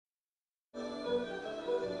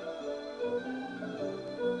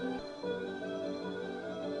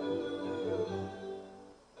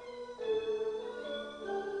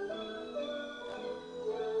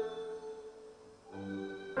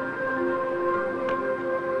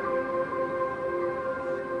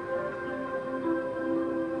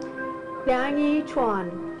Leung Yee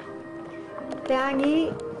Chuan. Leung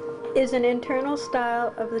Yee is an internal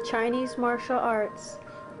style of the Chinese martial arts.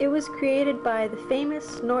 It was created by the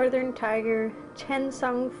famous northern tiger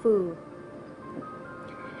ShengLong Fu.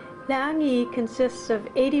 Leung Yee consists of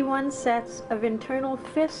 81 sets of internal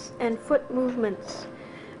fist and foot movements,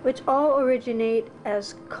 which all originate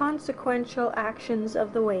as consequential actions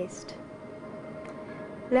of the waist.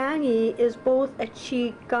 Leung Yee is both a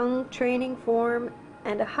Qi-Gong training form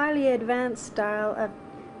and a highly advanced style of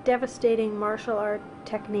devastating martial art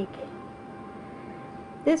technique.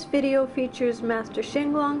 This video features Master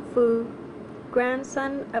ShengLong Fu,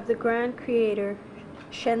 grandson of the Grand Creator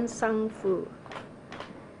ShengLong Fu.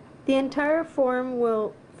 The entire form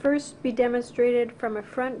will first be demonstrated from a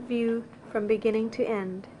front view from beginning to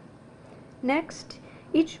end. Next,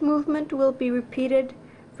 each movement will be repeated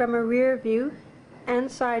from a rear view and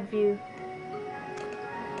side view.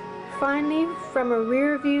 Finally, from a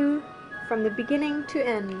rear view from the beginning to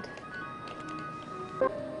end.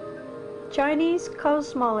 Chinese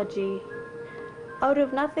cosmology. Out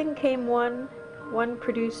of nothing came one, one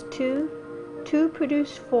produced two, two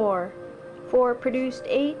produced four, four produced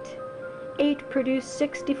eight, eight produced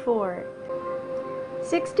 64.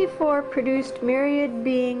 64 produced myriad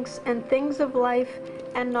beings and things of life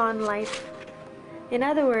and non-life. In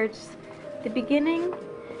other words, the beginning,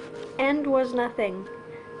 end was nothing,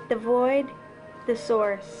 the void, the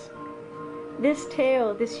source. This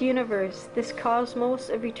tale, this universe, this cosmos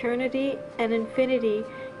of eternity and infinity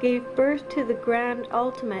gave birth to the grand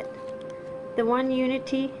ultimate, the one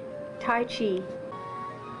unity, Tai Chi.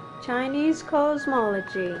 Chinese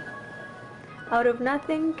cosmology. Out of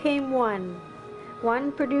nothing came one,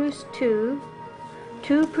 one produced two,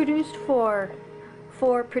 two produced four,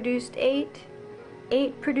 four produced eight,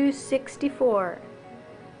 eight produced 64,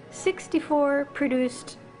 64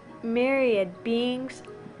 produced myriad beings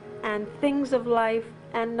and things of life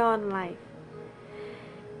and non-life.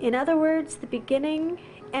 In other words, the beginning,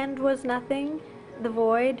 end was nothing, the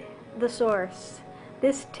void, the source.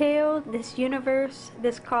 This tale, this universe,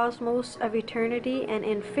 this cosmos of eternity and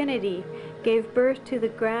infinity gave birth to the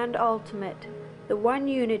grand ultimate, the one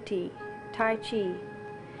unity, Tai Chi.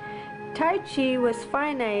 Tai Chi was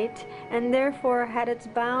finite and therefore had its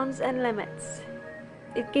bounds and limits.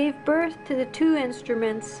 It gave birth to the two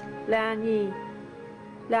instruments, Leung Yee.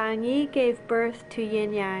 Leung Yee gave birth to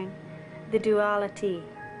Yin Yang, the duality.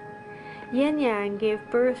 Yin Yang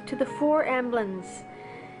gave birth to the four emblems,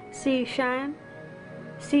 Si Shan.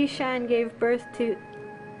 Si Shan gave birth to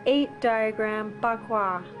 8 diagram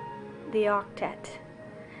bagua, the octet.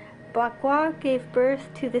 Bagua gave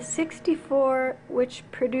birth to the 64 which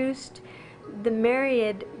produced the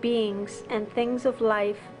myriad beings and things of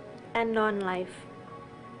life and non-life.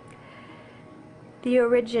 The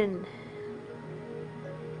origin.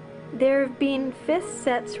 There have been fifth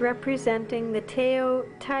sets representing the Tao,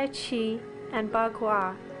 Tai Chi, and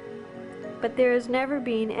Bagua, but there has never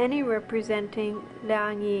been any representing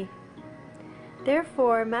Leung Yee.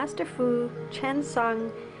 Therefore, Master Fu Chen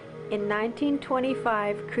Sung in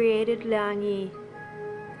 1925 created Leung Yee.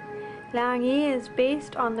 Leung Yee is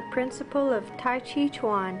based on the principle of Tai Chi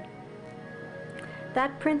Chuan.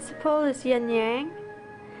 That principle is yin yang.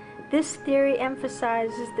 This theory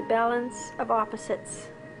emphasizes the balance of opposites.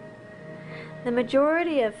 The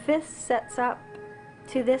majority of fifth sets up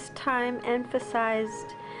to this time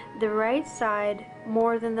emphasized the right side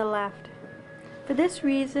more than the left. For this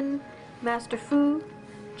reason, Master Fu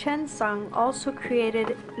Chen Sung also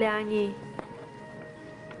created Leung Yee.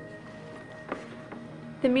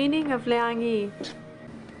 The meaning of Leung Yee.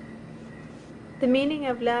 The meaning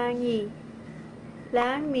of Leung Yee.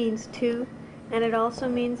 Leung means two, and it also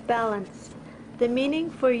means balance. The meaning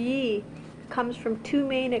for Yi comes from two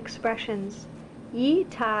main expressions, Yi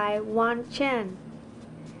Tai Wan Chen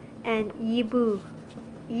and Yi Bu.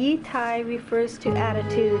 Yi Tai refers to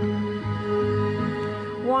attitude.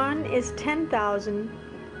 Wan is 10,000,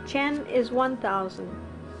 Chen is 1,000.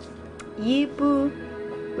 Yi Bu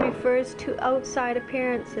refers to outside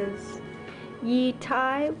appearances. Yi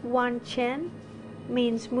Tai Wan Chen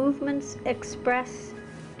means movements express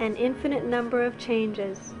an infinite number of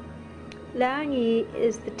changes. Leung Yee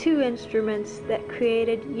is the two instruments that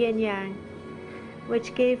created yin yang,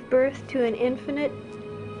 which gave birth to an infinite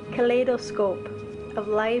kaleidoscope of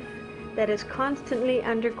life that is constantly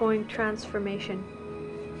undergoing transformation.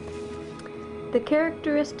 The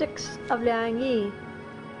characteristics of Leung Yee: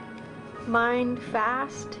 mind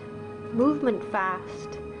fast, movement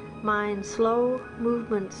fast, mind slow,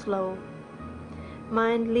 movement slow.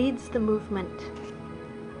 Mind leads the movement.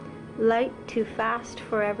 Light to fast,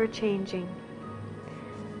 forever changing.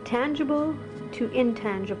 Tangible to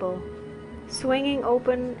intangible. swinging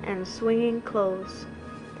open and swinging close,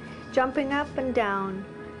 jumping up and down,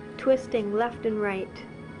 twisting left and right,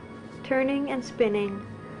 turning and spinning,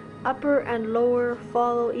 upper and lower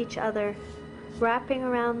follow each other, wrapping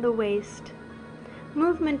around the waist.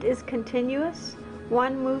 Movement is continuous,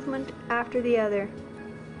 one movement after the other.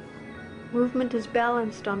 Movement is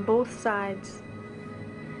balanced on both sides.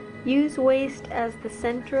 Use waist as the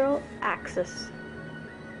central axis.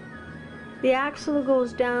 The axle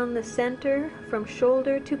goes down the center from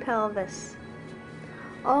shoulder to pelvis.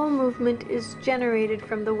 All movement is generated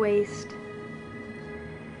from the waist.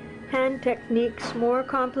 Hand techniques more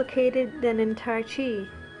complicated than in Tai Chi.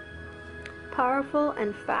 Powerful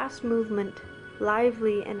and fast movement,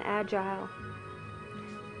 lively and agile.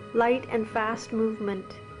 Light and fast movement,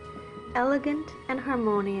 elegant and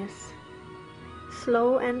harmonious.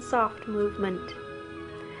 Slow and soft movement,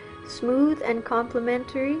 smooth and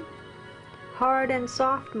complementary. Hard and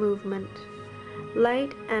soft movement,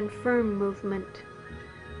 light and firm movement.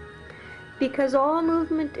 Because all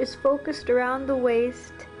movement is focused around the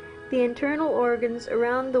waist, the internal organs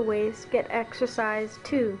around the waist get exercised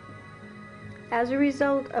too. As a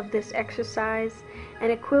result of this exercise,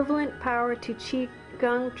 an equivalent power to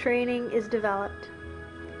Qigong training is developed.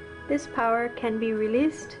 This power can be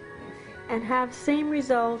released and have same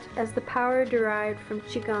result as the power derived from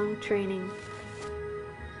Qigong training.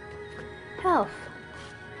 Health.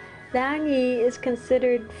 Leung Yee is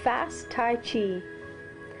considered fast Tai Chi.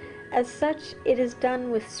 As such, it is done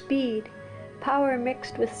with speed, power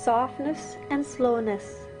mixed with softness and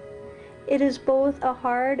slowness. It is both a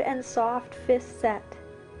hard and soft fist set.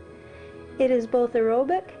 It is both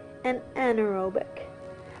aerobic and anaerobic,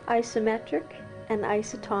 isometric and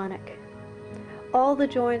isotonic. All the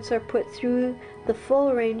joints are put through the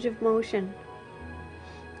full range of motion.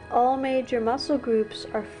 All major muscle groups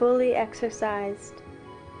are fully exercised.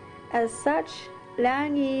 As such,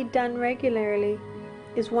 Leung Yee done regularly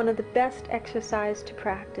is one of the best exercise to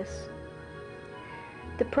practice.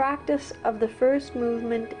 The practice of the first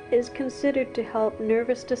movement is considered to help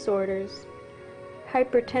nervous disorders,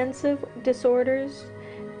 hypertensive disorders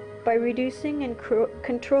by reducing and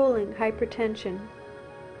controlling hypertension.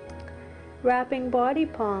 Wrapping body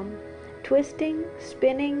palm, twisting,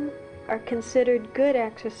 spinning, are considered good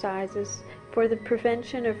exercises for the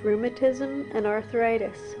prevention of rheumatism and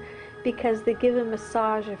arthritis because they give a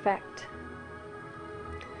massage effect.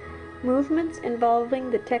 Movements involving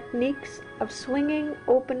the techniques of swinging,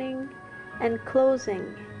 opening, and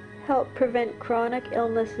closing help prevent chronic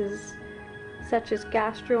illnesses such as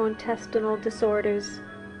gastrointestinal disorders.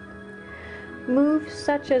 Moves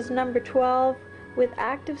such as number 12 with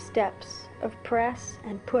active steps of press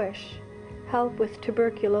and push help with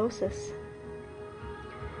tuberculosis.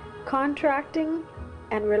 Contracting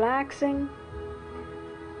and relaxing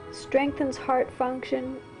strengthens heart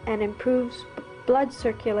function and improves blood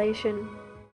circulation